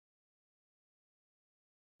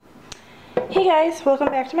Hey guys, welcome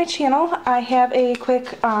back to my channel. I have a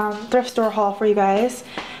quick thrift store haul for you guys.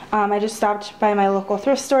 I just stopped by my local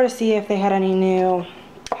thrift store to see if they had any new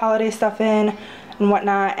holiday stuff in and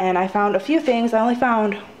whatnot, and I found a few things. I only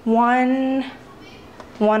found one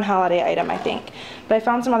holiday item, I think, but I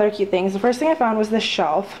found some other cute things. The first thing I found was this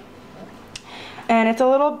shelf, and it's a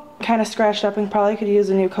little kind of scratched up and probably could use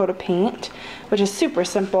a new coat of paint, which is super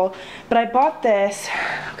simple. But I bought this.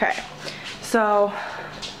 Okay, so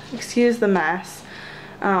excuse the mess.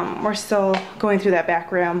 We're still going through that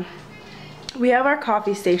back room. We have our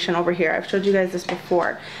coffee station over here. I've showed you guys this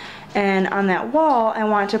before. And on that wall, I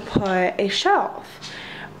want to put a shelf.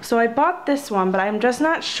 So I bought this one, but I'm just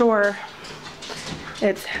not sure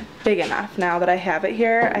it's big enough now that I have it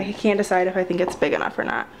here. I can't decide if I think it's big enough or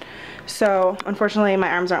not. So unfortunately, my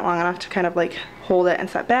arms aren't long enough to kind of like hold it and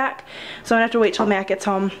set back. So I'm gonna have to wait till Matt gets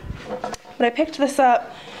home. But I picked this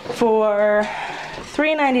up for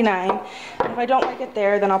 $3.99. If I don't like it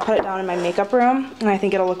there, then I'll put it down in my makeup room, and I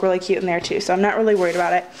think it'll look really cute in there too, so I'm not really worried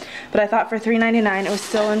about it. But I thought for $3.99 it was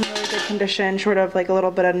still in really good condition, short of like a little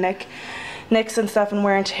bit of nicks and stuff and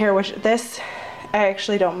wear and tear, which this I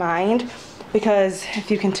actually don't mind, because if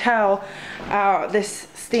you can tell, this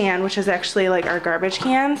stand, which is actually like our garbage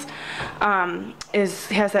cans,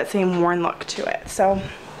 has that same worn look to it. So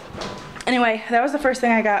anyway, that was the first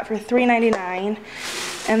thing I got for $3.99.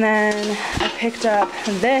 And then I picked up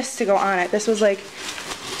this to go on it. This was like,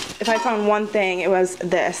 if I found one thing, it was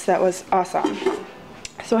this. That was awesome.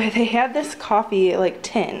 So they had this coffee like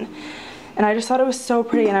tin, and I just thought it was so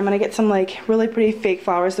pretty, and I'm gonna get some like really pretty fake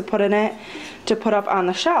flowers to put in it to put up on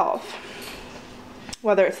the shelf,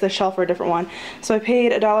 whether it's the shelf or a different one. So I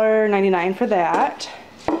paid $1.99 for that.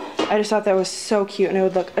 I just thought that was so cute, and it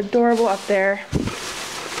would look adorable up there.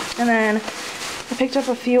 And then I picked up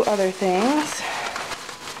a few other things.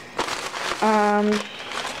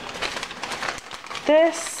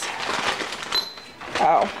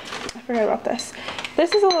 I forgot about this.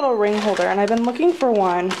 This is a little ring holder, and I've been looking for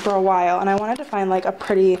one for a while, and I wanted to find like a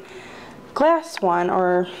pretty glass one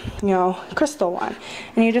or, you know, crystal one.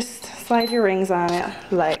 And you just slide your rings on it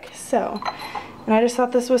like so. And I just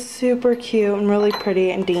thought this was super cute and really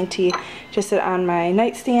pretty and dainty to sit on my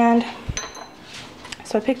nightstand.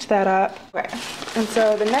 So I picked that up. Okay. And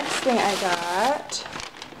so the next thing I got,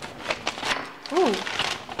 ooh,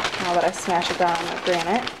 now that I smashed it down on the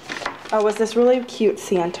granite, was this really cute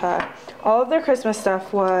Santa. All of their Christmas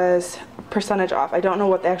stuff was percentage off. I don't know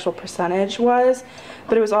what the actual percentage was,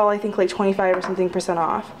 but it was all, I think, like 25 or something %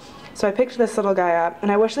 off. So I picked this little guy up,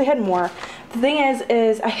 and I wish they had more. The thing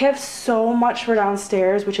is I have so much for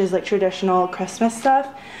downstairs, which is like traditional Christmas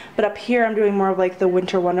stuff, but up here I'm doing more of like the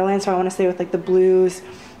winter wonderland, so I want to stay with like the blues,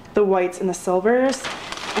 the whites, and the silvers.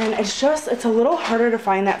 And it's a little harder to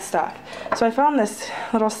find that stuff. So I found this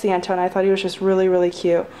little Santa, and I thought he was just really, really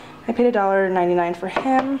cute. I paid $1.99 for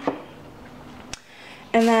him.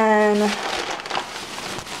 And then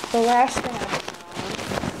the last thing I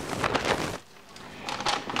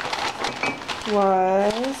found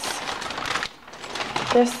was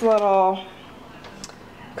this little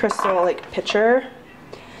crystal like pitcher.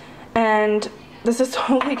 And this is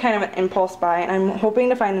totally kind of an impulse buy, and I'm hoping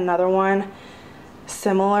to find another one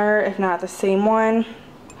similar, if not the same one.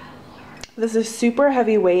 This is super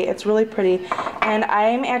heavyweight. It's really pretty, and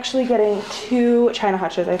I'm actually getting two china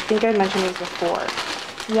hutches. I think I mentioned these before.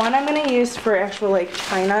 One I'm going to use for actual like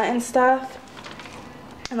china and stuff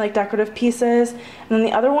and like decorative pieces, and then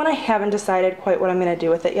the other one I haven't decided quite what I'm going to do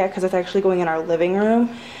with it yet, because it's actually going in our living room.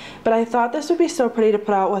 But I thought this would be so pretty to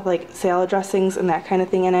put out with like salad dressings and that kind of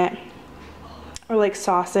thing in it, or like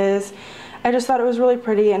sauces. I just thought it was really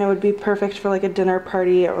pretty, and it would be perfect for like a dinner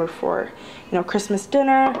party or for, you know, Christmas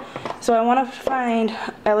dinner. So I want to find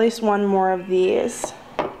at least one more of these.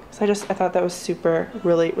 So I thought that was super,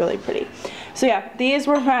 really, really pretty. So yeah, these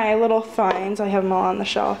were my little finds. I have them all on the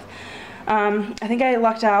shelf. I think I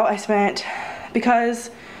lucked out. I spent, because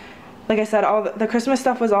like I said, all the Christmas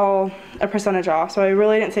stuff was all a percentage off, so I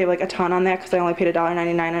really didn't save like a ton on that, because I only paid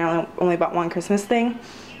 $1.99 and I only bought one Christmas thing.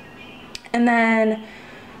 And then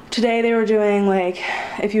today they were doing like,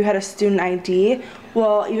 if you had a student ID,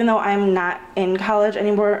 well, even though I'm not in college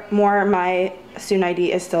anymore, my student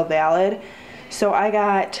ID is still valid. So I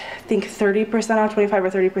got, I think, 30% off, 25 or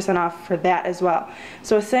 30% off for that as well.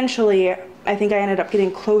 So essentially, I think I ended up getting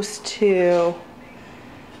close to,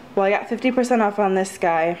 well, I got 50% off on this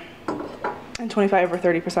guy and 25 or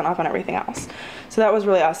 30% off on everything else. So that was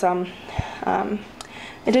really awesome.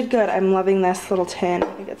 It did good. I'm loving this little tin.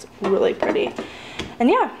 I think it's really pretty. And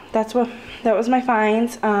yeah, that was my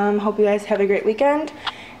finds. Hope you guys have a great weekend,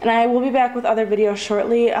 and I will be back with other videos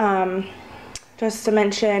shortly. just to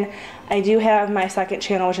mention, I do have my second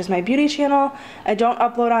channel, which is my beauty channel. I don't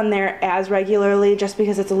upload on there as regularly just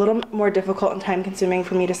because it's a little more difficult and time consuming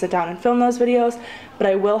for me to sit down and film those videos, but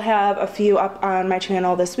I will have a few up on my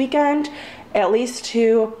channel this weekend, at least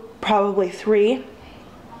 2, probably 3.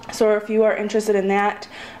 So if you are interested in that,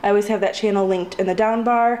 I always have that channel linked in the down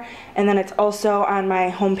bar, and then it's also on my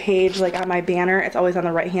homepage, like on my banner. It's always on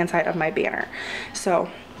the right hand side of my banner. So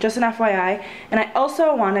just an FYI. And I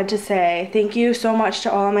also wanted to say thank you so much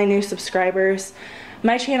to all of my new subscribers.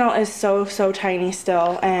 My channel is so tiny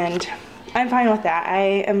still, and I'm fine with that.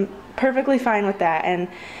 I am perfectly fine with that, and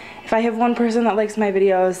if I have one person that likes my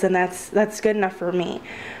videos, then that's good enough for me.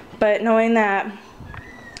 But knowing that,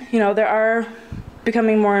 you know, there are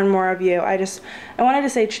becoming more and more of you, I wanted to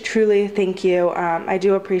say truly thank you. I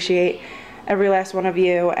do appreciate every last one of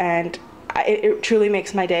you, and it truly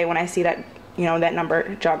makes my day when I see that, you know, that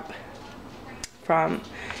number jump from,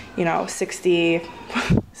 you know, 60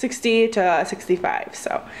 to 65.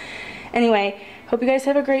 So anyway, hope you guys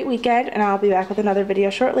have a great weekend, and I'll be back with another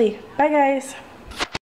video shortly. Bye guys.